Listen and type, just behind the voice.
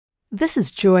This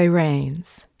is Joy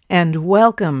Rains, and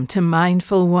welcome to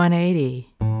Mindful 180.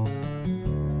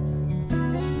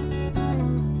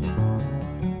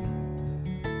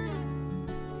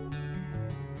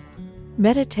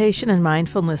 Meditation and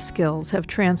mindfulness skills have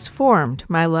transformed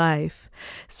my life,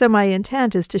 so my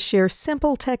intent is to share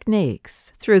simple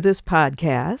techniques through this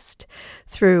podcast,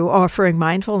 through offering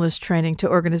mindfulness training to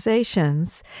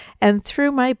organizations, and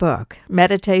through my book,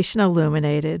 Meditation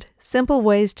Illuminated: Simple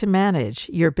Ways to Manage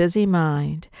Your Busy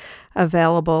Mind,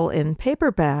 available in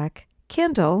paperback,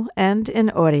 Kindle, and in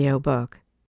audiobook.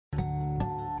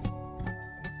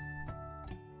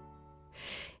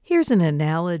 Here's an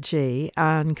analogy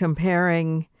on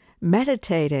comparing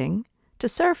meditating to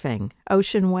surfing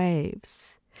ocean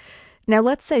waves. Now,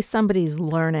 let's say somebody's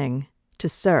learning to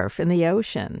surf in the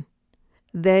ocean.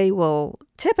 They will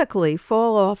typically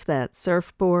fall off that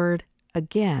surfboard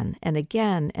again and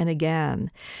again and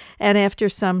again. And after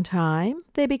some time,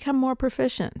 they become more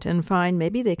proficient and find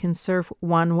maybe they can surf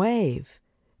one wave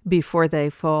before they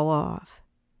fall off.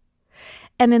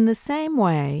 And in the same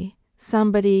way,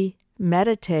 somebody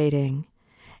meditating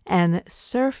and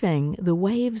surfing the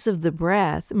waves of the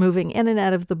breath moving in and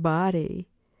out of the body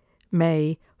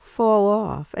may fall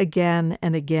off again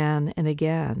and again and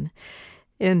again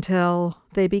until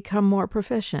they become more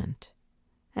proficient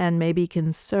and maybe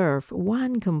can surf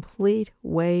one complete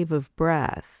wave of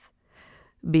breath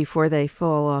before they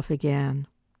fall off again.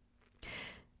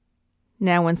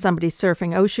 Now, when somebody's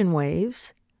surfing ocean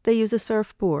waves, they use a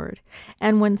surfboard.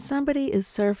 And when somebody is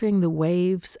surfing the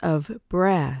waves of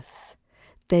breath,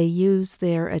 they use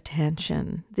their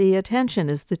attention. The attention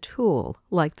is the tool,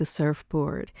 like the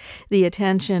surfboard. The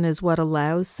attention is what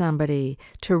allows somebody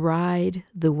to ride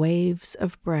the waves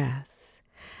of breath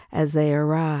as they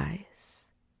arise.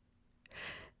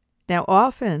 Now,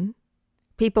 often,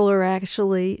 people are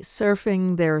actually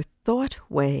surfing their thought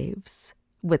waves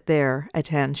with their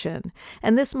attention,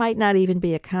 and this might not even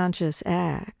be a conscious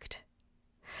act.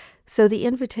 So the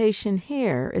invitation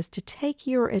here is to take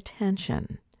your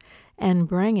attention and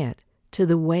bring it to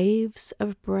the waves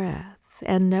of breath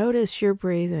and notice your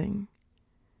breathing.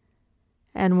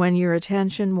 And when your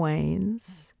attention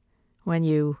wanes, when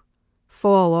you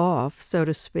fall off, so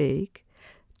to speak,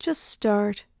 just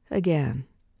start again.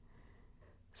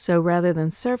 So rather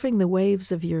than surfing the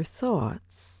waves of your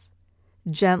thoughts,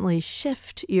 gently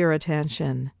shift your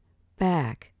attention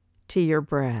back to your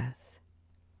breath.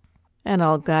 And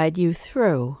I'll guide you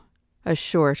through a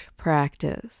short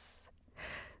practice.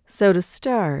 So to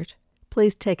start,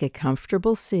 please take a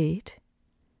comfortable seat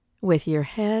with your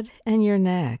head and your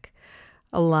neck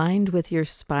aligned with your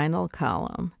spinal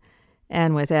column,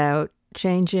 and without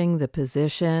changing the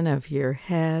position of your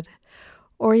head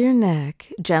or your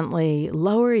neck, gently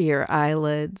lower your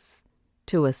eyelids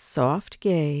to a soft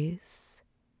gaze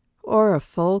or a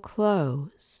full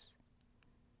close.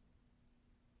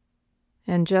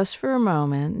 And just for a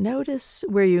moment, notice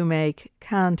where you make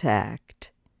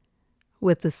contact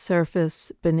with the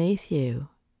surface beneath you.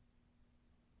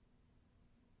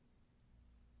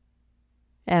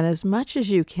 And as much as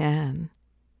you can,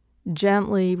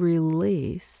 gently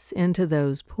release into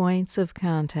those points of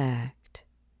contact,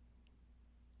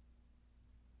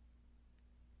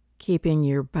 keeping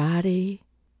your body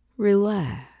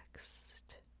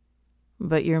relaxed,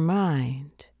 but your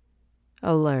mind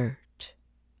alert.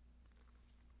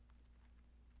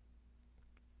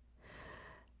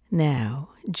 Now,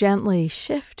 gently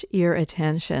shift your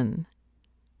attention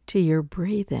to your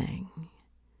breathing,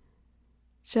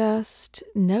 just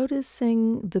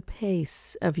noticing the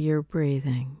pace of your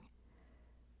breathing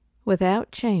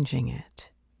without changing it.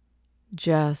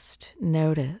 Just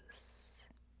notice.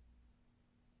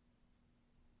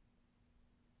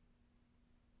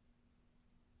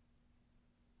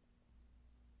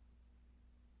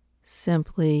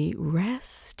 Simply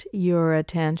rest your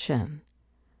attention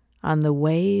on the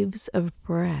waves of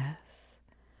breath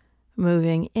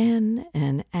moving in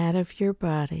and out of your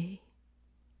body,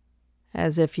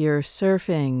 as if you're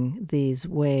surfing these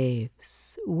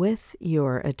waves with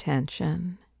your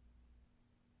attention.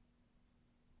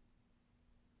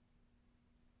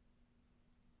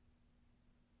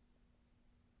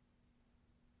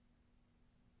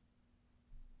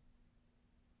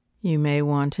 You may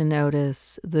want to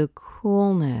notice the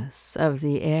coolness of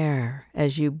the air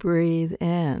as you breathe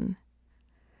in,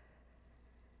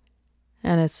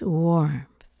 and its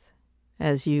warmth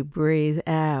as you breathe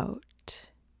out.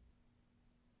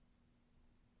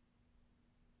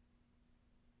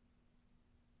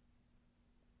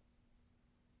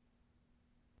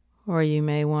 Or you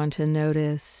may want to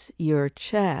notice your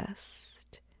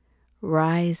chest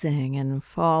rising and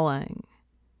falling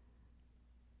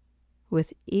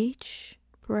with each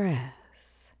breath.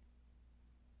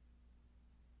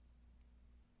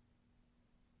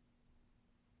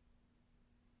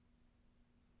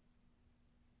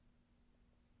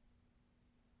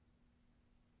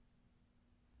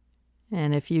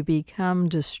 And if you become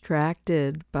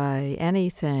distracted by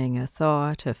anything, a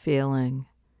thought, a feeling,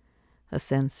 a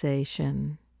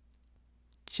sensation,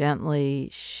 gently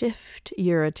shift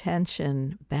your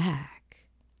attention back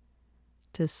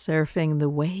to surfing the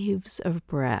waves of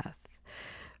breath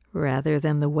rather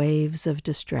than the waves of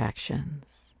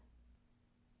distractions.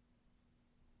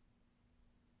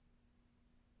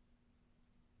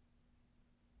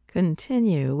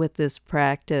 Continue with this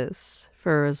practice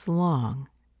for as long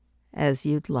as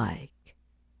you'd like.